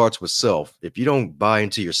leadership starts with self. If you don't buy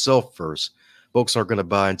into yourself first, folks aren't going to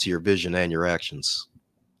buy into your vision and your actions.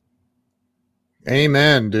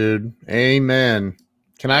 Amen, dude. Amen.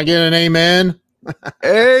 Can I get an amen?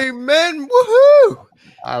 Amen. Woohoo!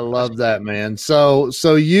 I love that, man. So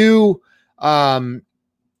you,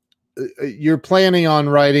 you're planning on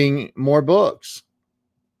writing more books.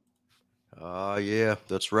 Yeah,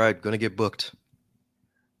 that's right. Gonna get booked.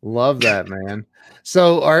 Love that, man.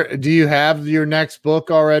 So do you have your next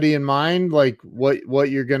book already in mind? Like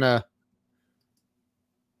what you're gonna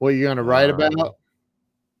write about?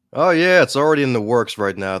 Oh yeah, it's already in the works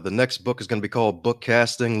right now. The next book is going to be called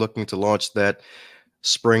Bookcasting, looking to launch that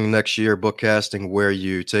spring next year. Bookcasting, where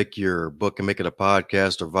you take your book and make it a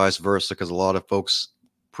podcast, or vice versa, because a lot of folks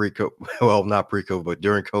not pre-COVID, but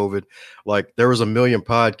during COVID, like there was 1 million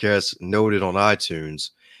podcasts noted on iTunes,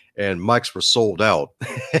 and mics were sold out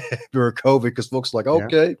during COVID, because folks like,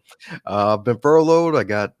 okay, I've been furloughed, I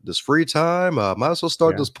got this free time, might as well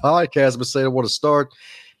start this podcast. But say I want to start.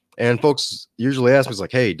 And folks usually ask me, it's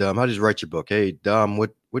like, hey, Dom, how did you write your book? Hey, Dom,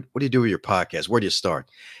 what do you do with your podcast? Where do you start?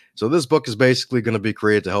 So this book is basically going to be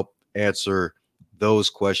created to help answer those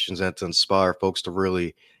questions and to inspire folks to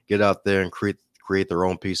really get out there and create their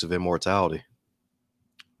own piece of immortality.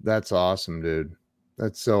 That's awesome, dude.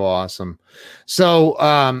 That's so awesome. So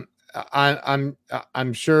I'm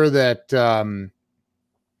sure that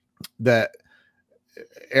that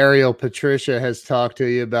Ariel Patricia has talked to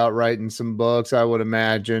you about writing some books. I would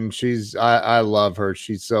imagine I love her.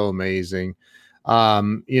 She's so amazing.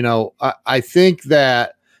 I think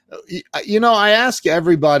that, I ask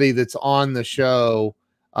everybody that's on the show,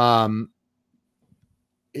 a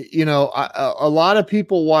lot of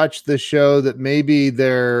people watch the show that maybe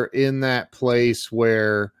they're in that place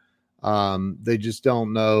where they just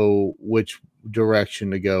don't know which direction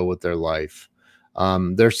to go with their life.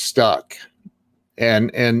 They're stuck.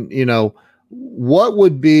 And what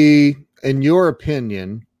would be, in your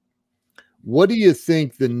opinion, what do you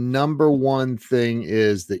think the number one thing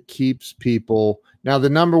is that keeps people? Now, the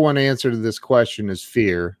number one answer to this question is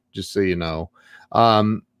fear, just so you know.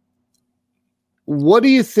 What do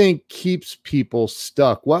you think keeps people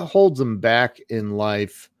stuck? What holds them back in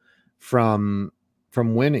life from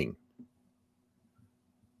winning?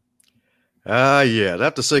 Yeah, I'd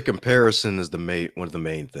have to say comparison is one of the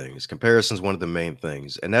main things. Comparison is one of the main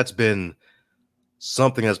things. And that's been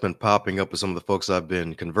something that's been popping up with some of the folks I've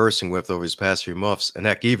been conversing with over these past few months. And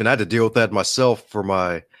heck, even I had to deal with that myself for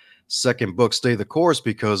my second book, Stay the Course,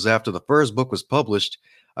 because after the first book was published,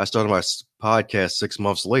 I started my podcast 6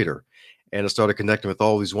 months later. And I started connecting with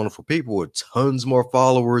all these wonderful people with tons more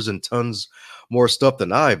followers and tons more stuff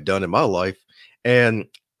than I've done in my life. And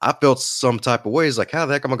I felt some type of ways like, how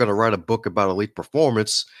the heck am I going to write a book about elite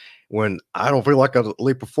performance when I don't feel like an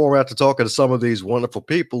elite performer after talking to some of these wonderful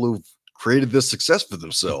people who've created this success for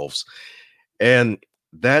themselves? And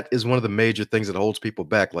that is one of the major things that holds people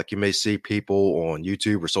back. Like, you may see people on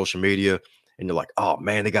YouTube or social media and you're like, oh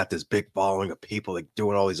man, they got this big following of people like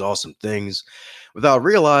doing all these awesome things, without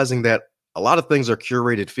realizing that a lot of things are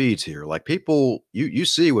curated feeds here. Like, people, you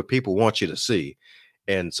see what people want you to see.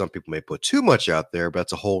 And some people may put too much out there, but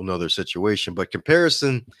that's a whole nother situation. But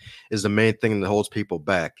comparison is the main thing that holds people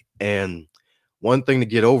back. And one thing to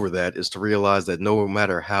get over that is to realize that no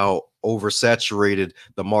matter how oversaturated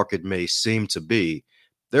the market may seem to be,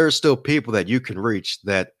 there are still people that you can reach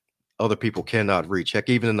that other people cannot reach. Heck,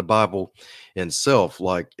 even in the Bible itself,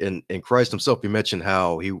 like in Christ himself, he mentioned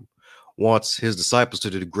how he wants his disciples to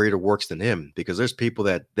do greater works than him, because there's people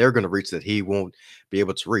that they're going to reach that he won't be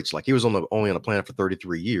able to reach. Like, he was only on the planet for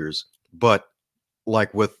 33 years, but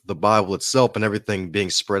like with the Bible itself and everything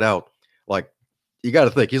being spread out, like, you got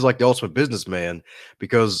to think he's like the ultimate businessman,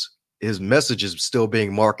 because his message is still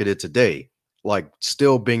being marketed today, like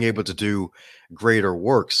still being able to do greater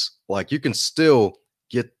works. Like, you can still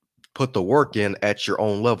put the work in at your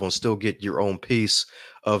own level and still get your own piece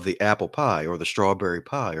of the apple pie or the strawberry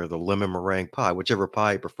pie or the lemon meringue pie, whichever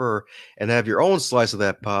pie you prefer, and have your own slice of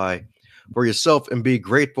that pie for yourself and be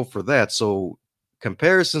grateful for that. So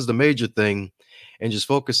comparison is the major thing, and just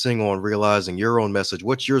focusing on realizing your own message.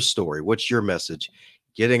 What's your story? What's your message?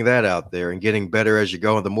 Getting that out there and getting better as you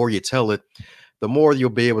go. And the more you tell it, the more you'll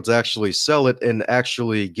be able to actually sell it and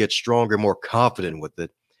actually get stronger, more confident with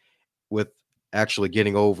it, with actually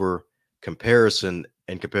getting over comparison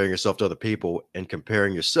and comparing yourself to other people and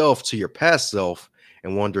comparing yourself to your past self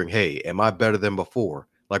and wondering, hey, am I better than before?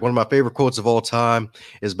 Like, one of my favorite quotes of all time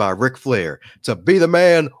is by Ric Flair: to be the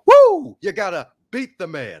man, woo, you gotta beat the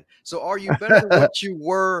man. So are you better than what you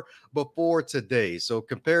were before today? So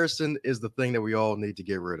comparison is the thing that we all need to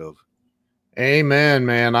get rid of. Amen,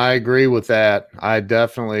 man. I agree with that. I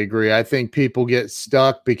definitely agree. I think people get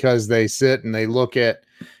stuck because they sit and they look at,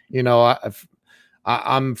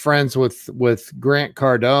 I'm friends with Grant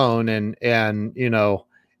Cardone, and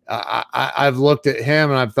I've looked at him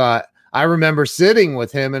and I've thought, I remember sitting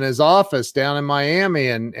with him in his office down in Miami,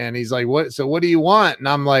 and he's like, what do you want? And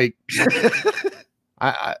I'm like,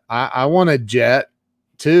 I want a jet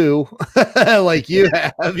too, like you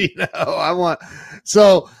have, I want,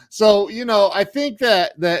 so, I think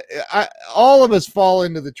that all of us fall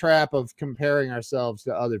into the trap of comparing ourselves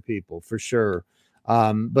to other people, for sure.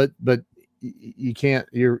 But you can't,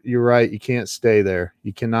 you're right. You can't stay there.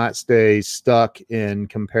 You cannot stay stuck in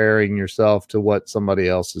comparing yourself to what somebody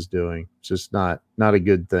else is doing. It's just not a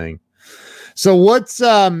good thing. So what's,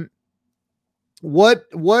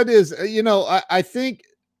 what is, I think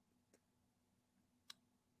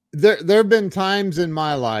there have been times in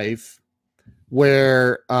my life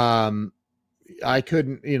where, I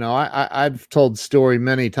couldn't, I've told the story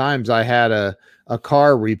many times. I had a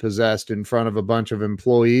car repossessed in front of a bunch of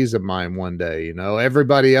employees of mine one day.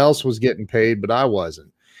 Everybody else was getting paid, but I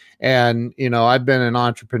wasn't. And, I've been an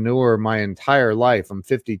entrepreneur my entire life. I'm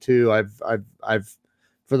 52. I've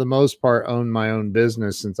for the most part owned my own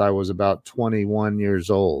business since I was about 21 years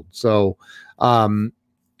old. So,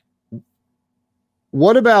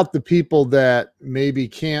 what about the people that maybe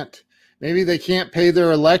they can't pay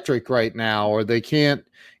their electric right now, or they can't,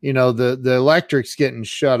 the electric's getting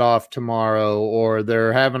shut off tomorrow, or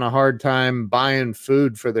they're having a hard time buying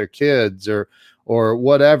food for their kids, or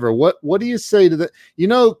whatever. What do you say to the,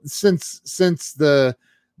 since the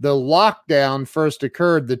lockdown first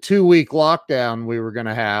occurred, the 2-week lockdown we were going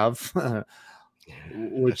to have,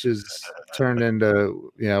 which is turned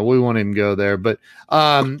into, we won't even go there, but,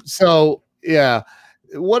 so yeah,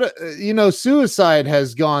 suicide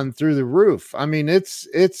has gone through the roof. I mean, it's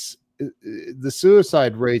the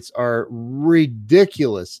suicide rates are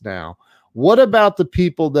ridiculous now. What about the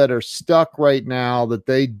people that are stuck right now, that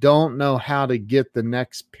they don't know how to get the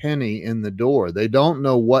next penny in the door? They don't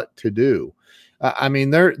know what to do. I mean,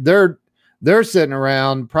 they're sitting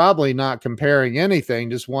around probably not comparing anything,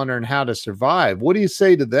 just wondering how to survive. What do you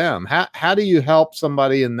say to them? How do you help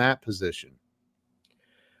somebody in that position?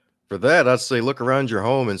 For that, I'd say look around your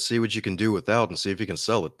home and see what you can do without, and see if you can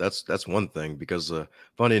sell it. That's one thing, because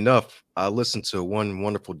funny enough, I listened to one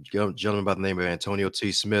wonderful gentleman by the name of Antonio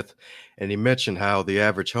T. Smith, and he mentioned how the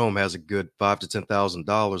average home has a good $5,000 to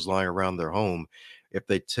 $10,000 lying around their home if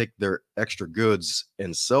they take their extra goods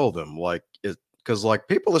and sell them. Because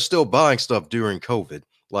people are still buying stuff during COVID.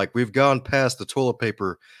 Like, we've gone past the toilet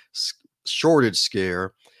paper shortage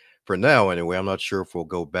scare. For now, anyway. I'm not sure if we'll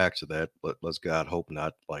go back to that, but let's God hope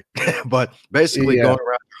not. But basically, going around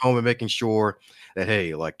your home and making sure that,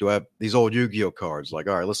 hey, do I have these old Yu-Gi-Oh cards? All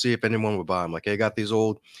right, let's see if anyone would buy them. Hey, I got these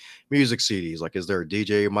old music CDs. Is there a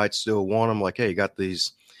DJ who might still want them? Hey, you got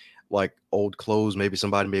these old clothes. Maybe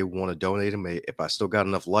somebody may want to donate them. If I still got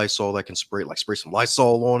enough Lysol, I can spray some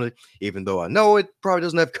Lysol on it, even though I know it probably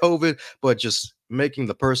doesn't have COVID, but just making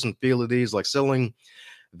the person feel at ease, selling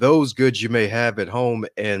those goods you may have at home,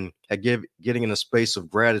 and getting in a space of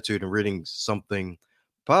gratitude and reading something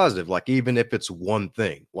positive. Even if it's one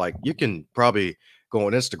thing, you can probably go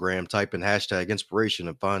on Instagram, type in #inspiration,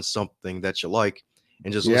 and find something that you like,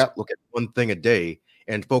 and just look at one thing a day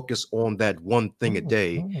and focus on that one thing a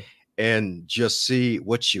day, and just see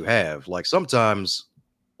what you have. Sometimes,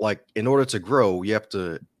 in order to grow, you have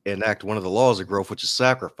to enact one of the laws of growth, which is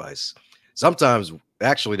sacrifice. Sometimes,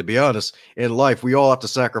 actually, to be honest, in life, we all have to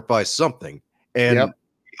sacrifice something, and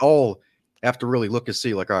we all have to really look and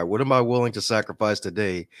see, all right, what am I willing to sacrifice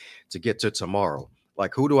today to get to tomorrow?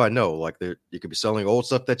 Who do I know? You could be selling old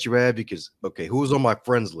stuff that you have, because, okay, who's on my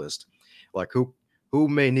friends list? Who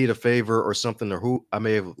may need a favor or something, or who I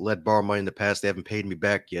may have let borrow money in the past, they haven't paid me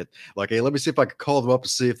back yet. Hey, let me see if I can call them up and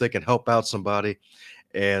see if they can help out somebody,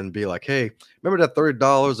 and be hey, remember that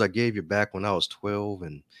 $30 I gave you back when I was 12,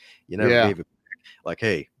 and you never gave it back?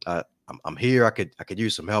 Hey, I'm here. I could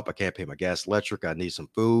use some help. I can't pay my gas, electric. I need some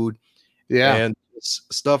food. Yeah. And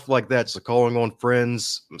stuff like that. So calling on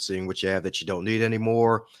friends, seeing what you have that you don't need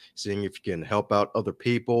anymore, seeing if you can help out other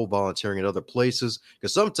people, volunteering at other places.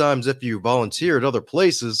 Because sometimes if you volunteer at other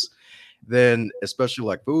places, then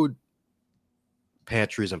especially food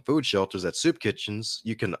pantries and food shelters, at soup kitchens,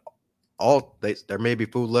 you can there may be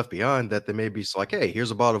food left behind that they may be hey,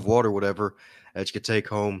 here's a bottle of water, whatever, that you could take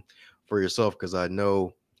home for yourself. Because I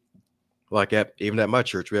know, even at my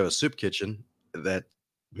church, we have a soup kitchen that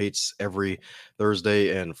meets every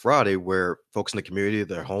Thursday and Friday, where folks in the community,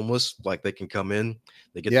 they're homeless, they can come in,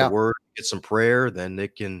 they get the word, get some prayer, then they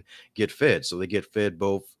can get fed. So they get fed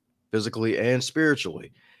both physically and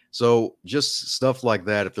spiritually. So just stuff like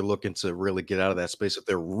that, if they're looking to really get out of that space, if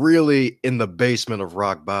they're really in the basement of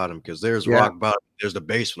rock bottom, because there's rock bottom, there's the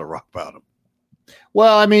basement of rock bottom.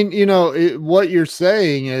 Well, I mean, what you're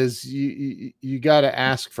saying is you got to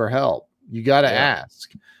ask for help. You got to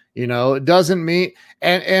ask. It doesn't mean,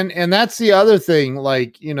 and that's the other thing.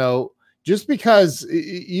 Just because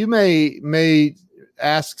you may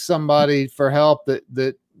ask somebody for help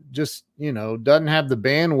that just doesn't have the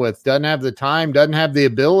bandwidth, doesn't have the time, doesn't have the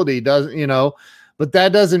ability, but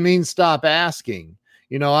that doesn't mean stop asking.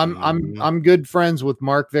 I'm good friends with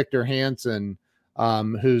Mark Victor Hansen,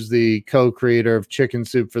 who's the co-creator of Chicken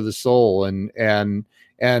Soup for the Soul, and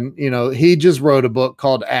he just wrote a book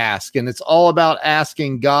called Ask, and it's all about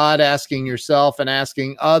asking God, asking yourself, and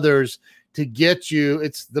asking others to get you.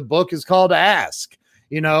 The book is called Ask,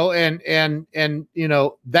 and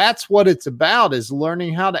that's what it's about, is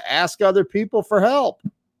learning how to ask other people for help.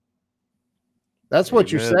 That's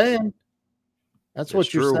what you're saying. That's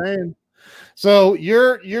what you're saying. So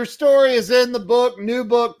your story is in the book, new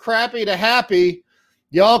book, Crappy to Happy.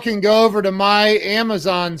 y'all can go over to my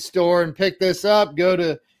Amazon store and pick this up. Go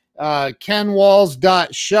to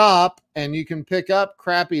kenwalls.shop and you can pick up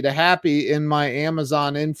Crappy to Happy in my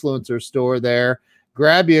Amazon influencer store there.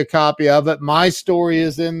 Grab you a copy of it. My story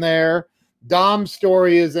is in there. Dom's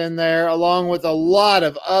story is in there, along with a lot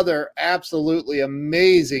of other absolutely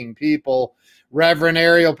amazing people. Reverend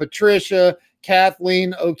Ariel Patricia,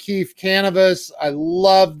 Kathleen O'Keefe Canavas. I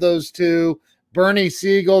love those two. Bernie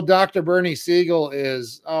Siegel. Dr. Bernie Siegel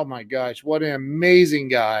is, oh my gosh, what an amazing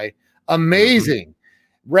guy. Amazing.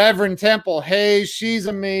 Reverend Temple Hayes, she's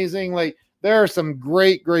amazing. Like, there are some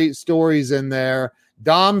great, great stories in there.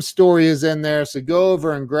 Dom's story is in there, so go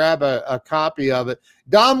over and grab a copy of it.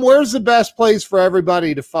 Dom, where's the best place for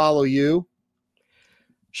everybody to follow you?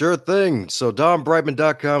 Sure thing. So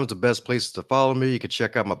dombrightmon.com is the best place to follow me. You can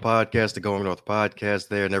check out my podcast, the Going North podcast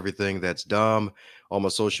there and everything. That's Dom. All my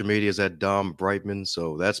social media is at Dom Brightmon.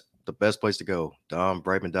 So that's the best place to go,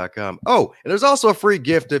 dombrightmon.com. Oh, and there's also a free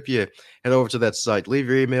gift if you head over to that site. Leave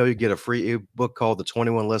your email. You get a free ebook called The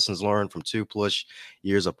 21 Lessons Learned from 2+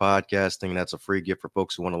 Years of Podcasting. That's a free gift for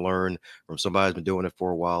folks who want to learn from somebody who's been doing it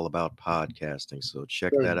for a while about podcasting. So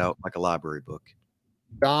check that out, like a library book.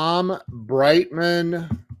 Dom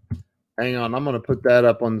Brightmon. Hang on, I'm going to put that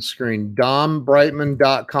up on the screen.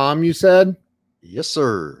 dombrightmon.com, you said? Yes,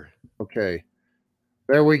 sir. Okay.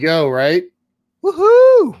 There we go, right?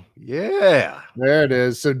 Woohoo! Yeah. There it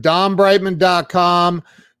is. So dombrightmon.com.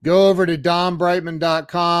 Go over to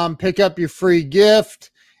dombrightmon.com, pick up your free gift,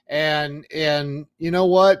 and you know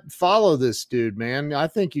what? Follow this dude, man. I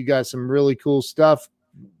think you got some really cool stuff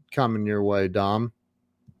coming your way, Dom.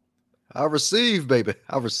 I receive, baby.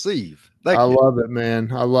 I receive. Thank you. I love it,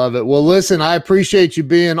 man. I love it. Well, listen, I appreciate you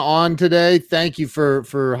being on today. Thank you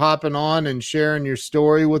for hopping on and sharing your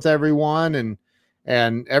story with everyone,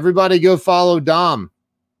 and everybody go follow Dom.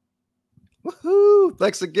 Woohoo!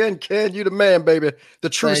 Thanks again, Ken. You the man, baby. The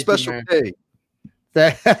true special K.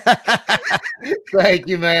 Thank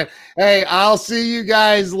you, man. Hey, I'll see you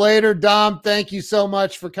guys later. Dom, thank you so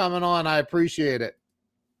much for coming on. I appreciate it.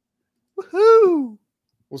 Woohoo!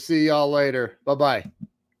 We'll see y'all later. Bye-bye.